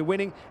damage when you're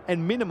winning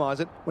and minimise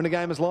it when a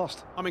game is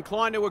lost. I'm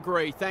inclined to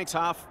agree. Thanks,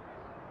 Half.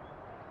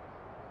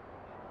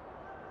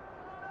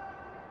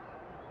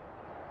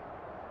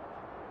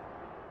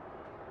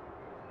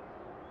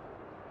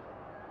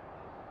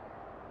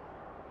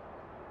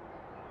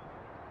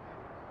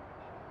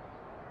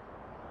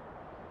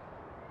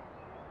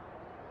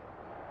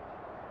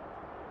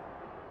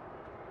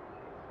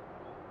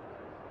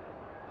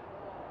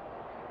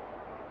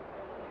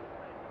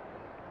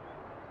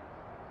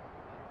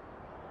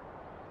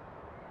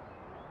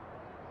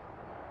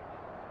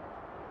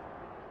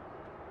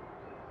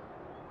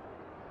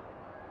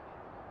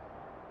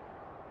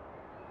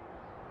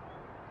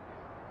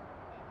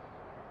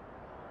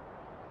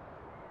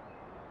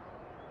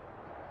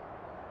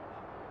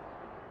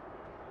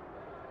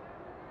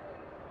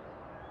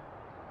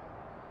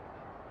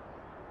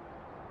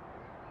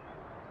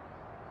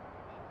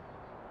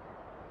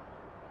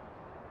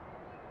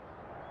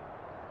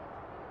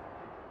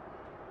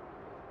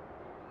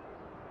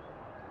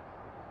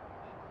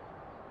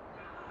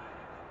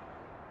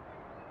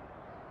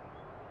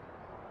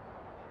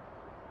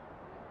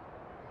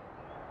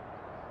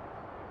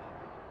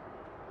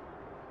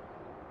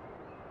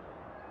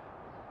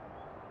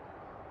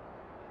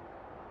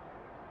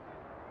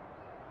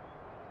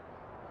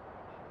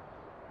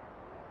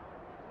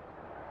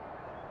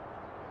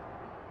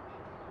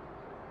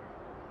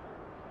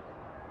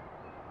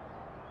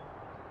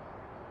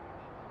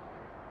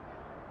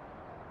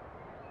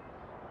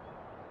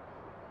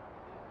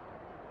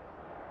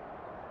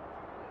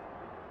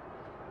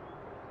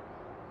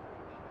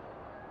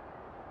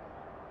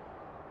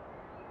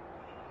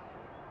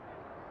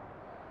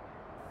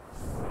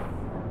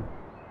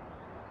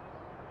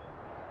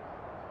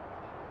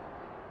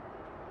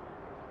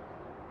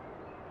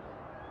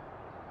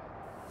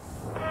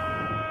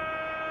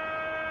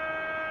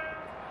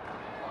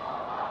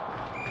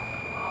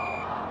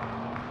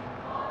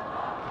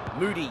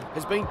 Moody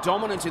has been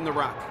dominant in the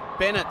ruck.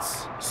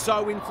 Bennett's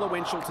so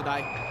influential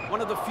today. One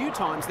of the few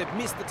times they've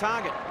missed the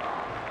target.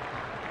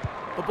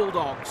 The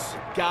Bulldogs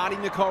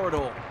guarding the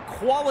corridor.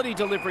 Quality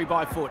delivery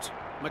by foot.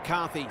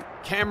 McCarthy,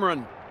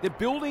 Cameron. They're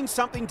building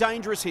something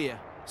dangerous here.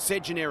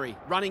 Segenary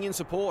running in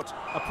support.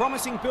 A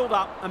promising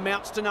build-up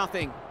amounts to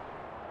nothing.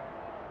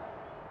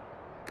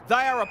 They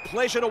are a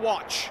pleasure to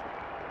watch.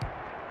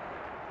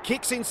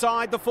 Kicks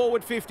inside the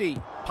forward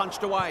 50.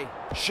 Punched away.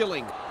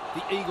 Schilling.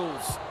 The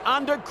Eagles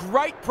under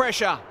great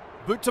pressure.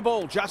 Boot to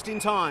ball just in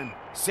time.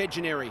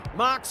 Segenary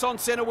marks on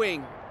centre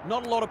wing.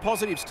 Not a lot of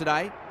positives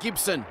today.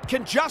 Gibson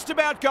can just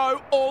about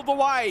go all the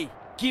way.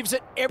 Gives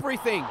it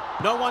everything.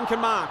 No one can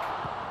mark.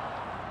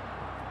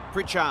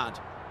 Pritchard.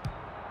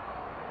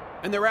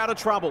 And they're out of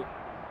trouble.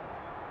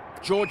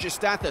 George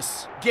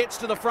Eustathis gets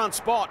to the front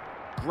spot.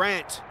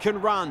 Grant can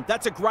run.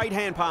 That's a great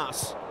hand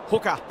pass.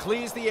 Hooker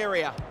clears the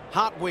area.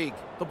 Hartwig,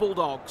 the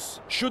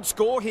Bulldogs, should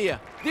score here.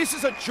 This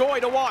is a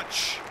joy to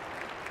watch.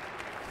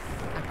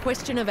 A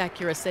question of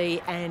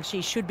accuracy, and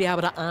she should be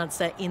able to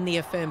answer in the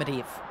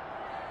affirmative.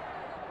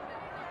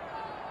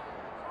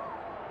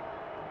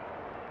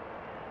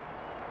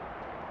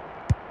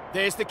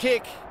 There's the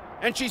kick,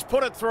 and she's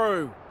put it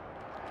through.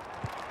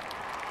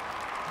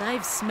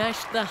 They've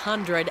smashed the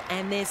 100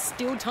 and there's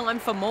still time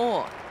for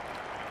more.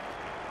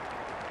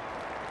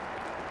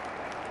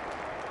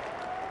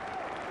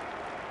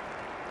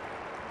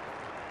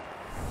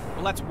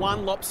 Well, that's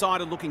one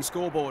lopsided looking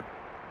scoreboard.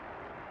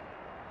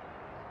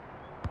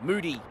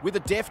 Moody with a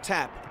deft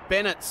tap.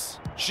 Bennett's.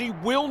 She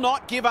will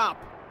not give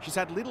up. She's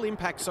had little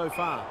impact so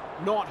far.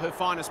 Not her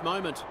finest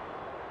moment.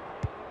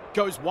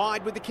 Goes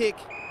wide with the kick.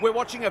 We're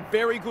watching a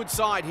very good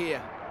side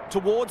here.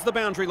 Towards the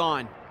boundary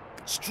line.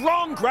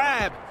 Strong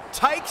grab.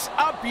 Takes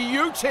a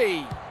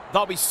beauty.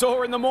 They'll be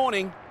sore in the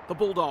morning. The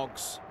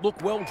Bulldogs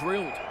look well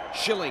drilled.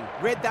 Schilling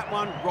read that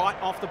one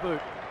right off the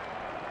boot.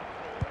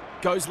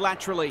 Goes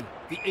laterally.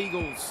 The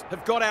Eagles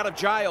have got out of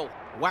jail.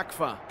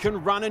 Wakfa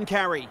can run and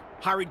carry.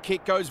 Hurried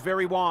kick goes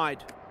very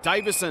wide.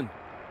 Davison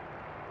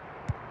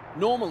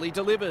normally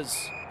delivers.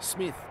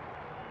 Smith.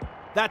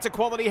 That's a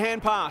quality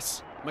hand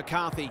pass.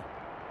 McCarthy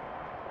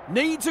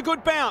needs a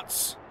good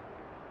bounce.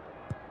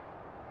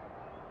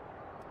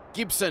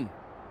 Gibson.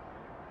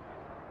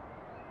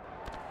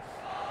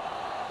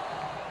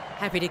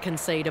 Happy to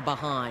concede a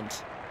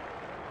behind.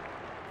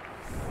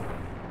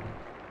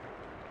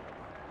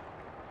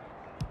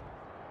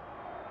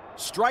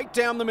 Straight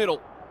down the middle.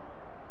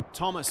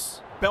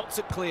 Thomas belts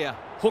it clear.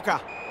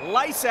 Hooker,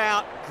 lace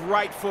out,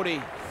 great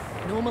footy.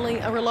 Normally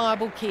a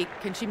reliable kick.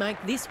 Can she make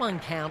this one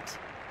count?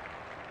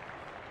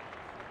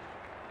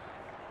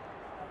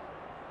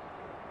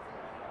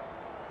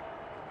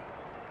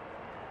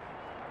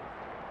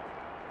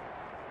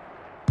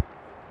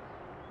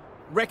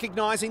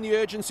 Recognising the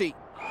urgency.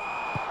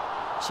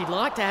 She'd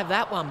like to have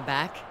that one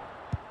back.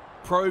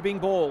 Probing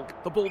ball.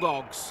 The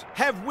Bulldogs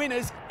have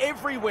winners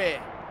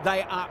everywhere.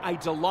 They are a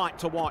delight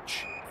to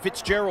watch.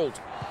 Fitzgerald.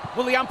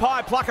 Will the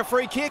umpire pluck a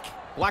free kick?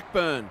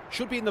 Blackburn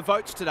should be in the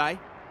votes today.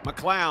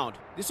 McLeod.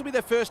 This will be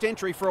their first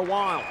entry for a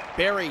while.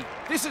 Berry.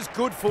 This is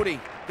good footy.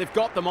 They've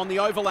got them on the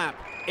overlap.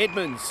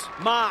 Edmonds.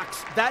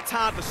 Marks. That's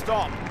hard to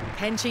stop.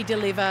 Can she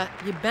deliver?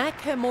 You back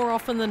her more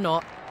often than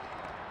not.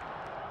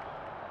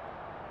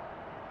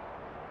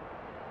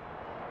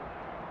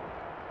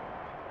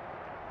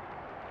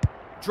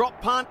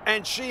 Drop punt,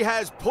 and she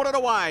has put it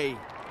away.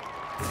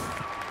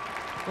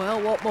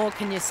 Well, what more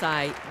can you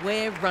say?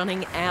 We're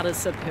running out of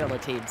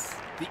superlatives.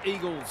 The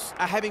Eagles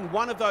are having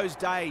one of those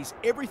days.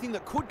 Everything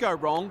that could go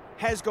wrong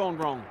has gone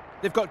wrong.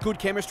 They've got good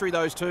chemistry,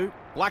 those two.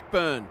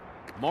 Blackburn,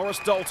 Morris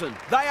Dalton.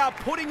 They are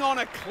putting on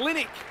a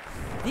clinic.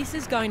 This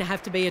is going to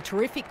have to be a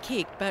terrific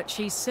kick, but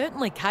she's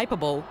certainly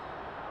capable.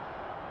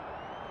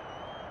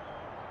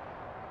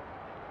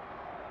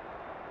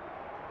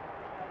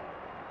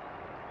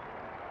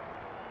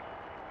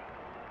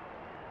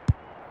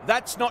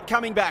 That's not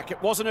coming back.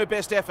 It wasn't her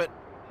best effort.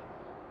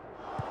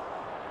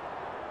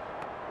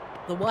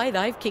 The way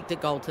they've kicked a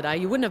goal today,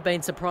 you wouldn't have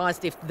been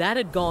surprised if that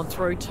had gone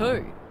through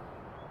too.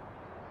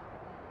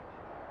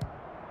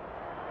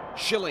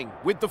 Schilling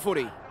with the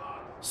footy.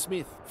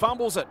 Smith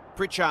fumbles it.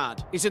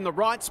 Pritchard is in the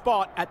right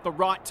spot at the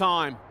right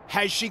time.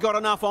 Has she got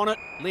enough on it?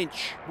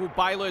 Lynch will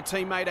bail her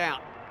teammate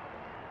out.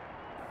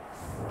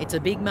 It's a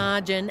big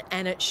margin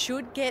and it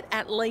should get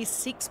at least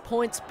 6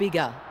 points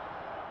bigger.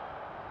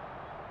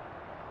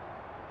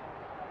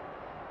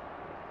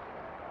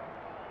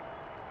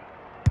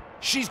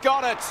 She's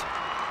got it.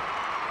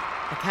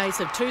 A case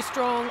of too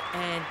strong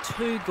and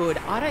too good.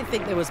 I don't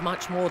think there was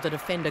much more the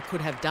defender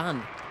could have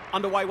done.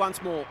 Underway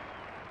once more.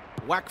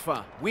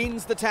 Wakfa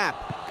wins the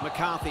tap.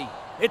 McCarthy.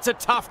 It's a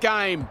tough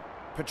game.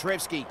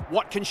 Petrevski.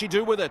 What can she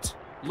do with it?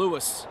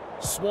 Lewis.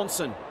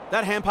 Swanson.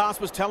 That hand pass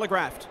was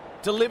telegraphed.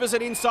 Delivers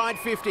it inside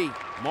 50.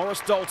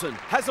 Morris Dalton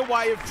has a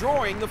way of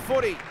drawing the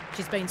footy.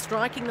 She's been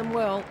striking them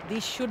well.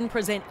 This shouldn't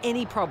present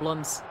any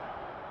problems.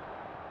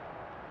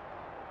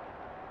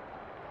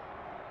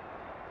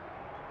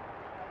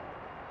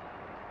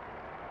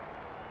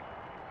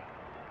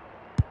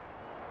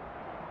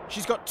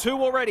 She's got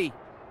 2 already.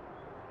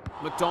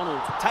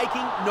 McDonald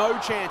taking no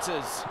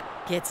chances.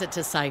 Gets it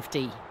to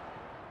safety.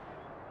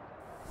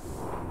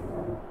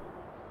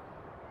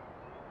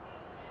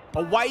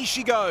 Away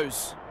she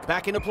goes.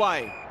 Back into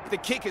play. The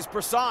kick is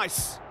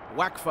precise.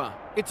 Wakfa.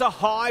 It's a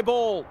high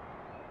ball.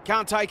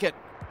 Can't take it.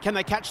 Can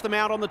they catch them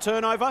out on the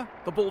turnover?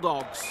 The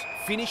Bulldogs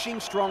finishing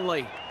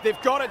strongly.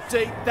 They've got it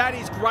deep. That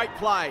is great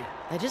play.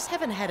 They just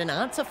haven't had an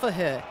answer for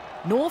her,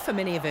 nor for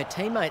many of her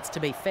teammates, to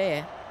be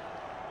fair.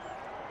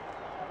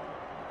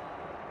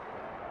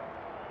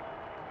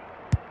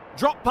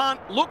 Drop punt.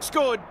 Looks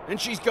good. And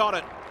she's got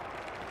it.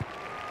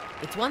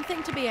 It's one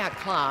thing to be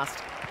outclassed,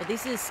 but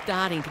this is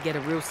starting to get a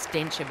real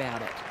stench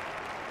about it.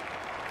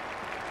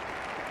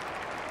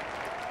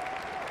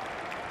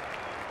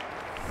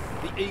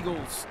 The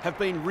Eagles have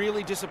been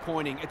really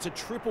disappointing. It's a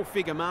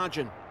triple-figure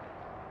margin.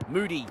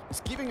 Moody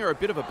is giving her a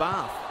bit of a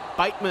bath.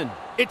 Bateman,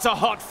 it's a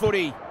hot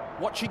footy.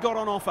 What she got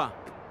on offer?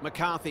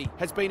 McCarthy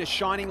has been a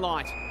shining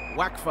light.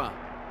 Wakfa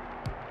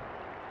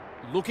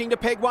looking to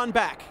peg one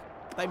back.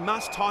 They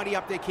must tidy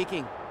up their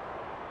kicking.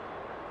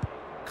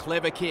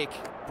 Clever kick.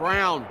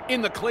 Brown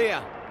in the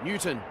clear.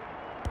 Newton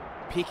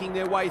picking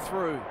their way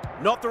through.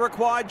 Not the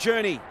required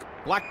journey.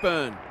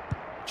 Blackburn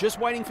just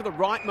waiting for the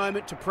right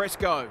moment to press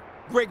go.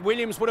 Greg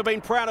Williams would have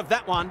been proud of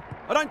that one.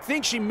 I don't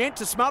think she meant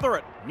to smother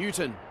it.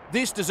 Newton,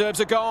 this deserves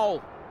a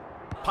goal.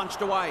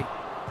 Punched away.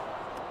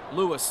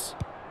 Lewis,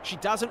 she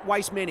doesn't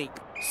waste many.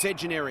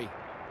 Segenary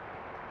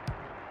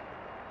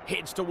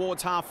heads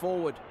towards half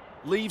forward.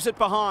 Leaves it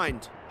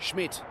behind.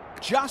 Schmidt,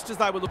 just as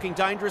they were looking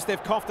dangerous,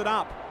 they've coughed it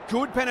up.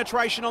 Good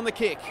penetration on the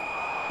kick.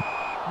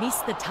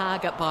 Missed the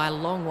target by a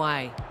long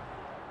way.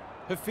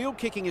 Her field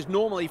kicking is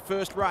normally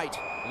first rate.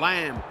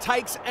 Lamb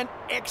takes an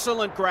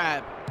excellent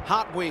grab.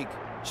 Hartwig,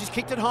 she's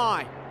kicked it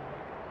high.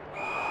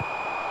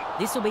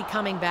 This will be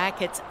coming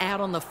back. It's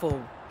out on the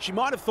full. She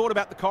might have thought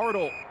about the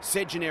corridor.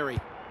 Segenary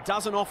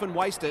doesn't often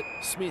waste it.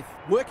 Smith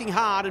working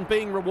hard and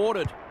being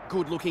rewarded.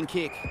 Good looking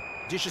kick.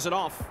 Dishes it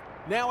off.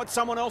 Now it's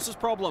someone else's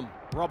problem.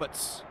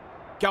 Roberts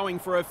going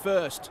for her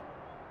first.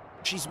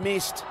 She's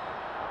missed.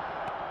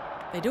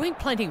 They're doing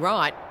plenty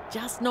right,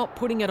 just not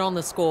putting it on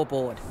the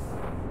scoreboard.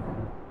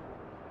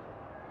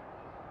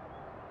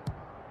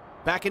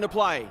 Back into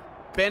play.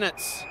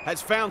 Bennett's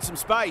has found some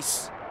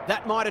space.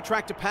 That might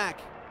attract a pack.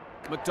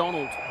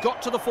 McDonald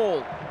got to the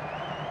fall.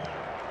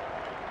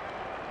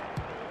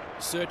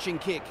 Searching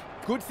kick.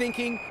 Good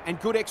thinking and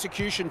good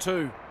execution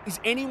too. Is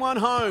anyone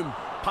home?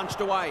 Punched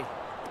away.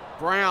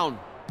 Brown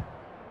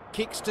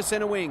kicks to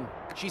centre wing.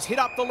 She's hit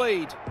up the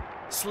lead.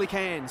 Slick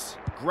hands.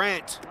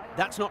 Grant.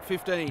 That's not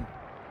 15.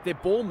 Their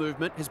ball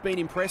movement has been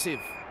impressive.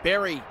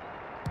 Berry.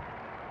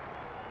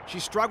 She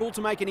struggled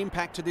to make an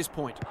impact to this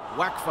point.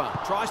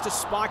 Wakfa tries to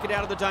spike it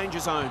out of the danger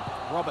zone.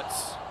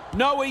 Roberts.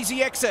 No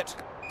easy exit.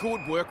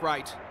 Good work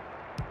rate.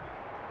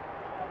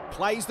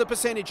 Plays the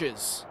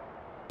percentages.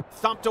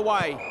 Thumped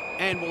away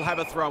and will have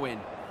a throw in.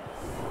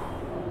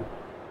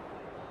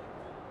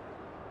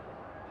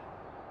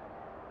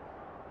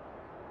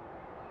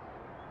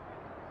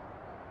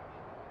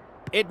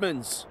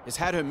 Edmonds has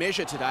had her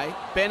measure today.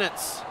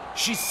 Bennett's.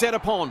 She's set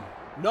upon.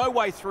 No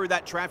way through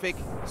that traffic,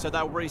 so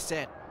they'll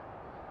reset.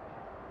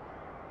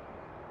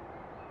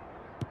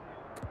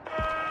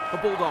 The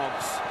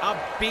Bulldogs are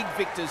big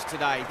victors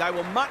today. They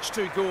were much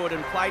too good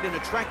and played an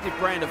attractive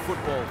brand of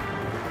football.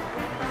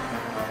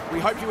 We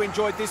hope you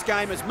enjoyed this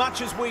game as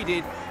much as we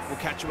did. We'll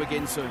catch you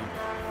again soon.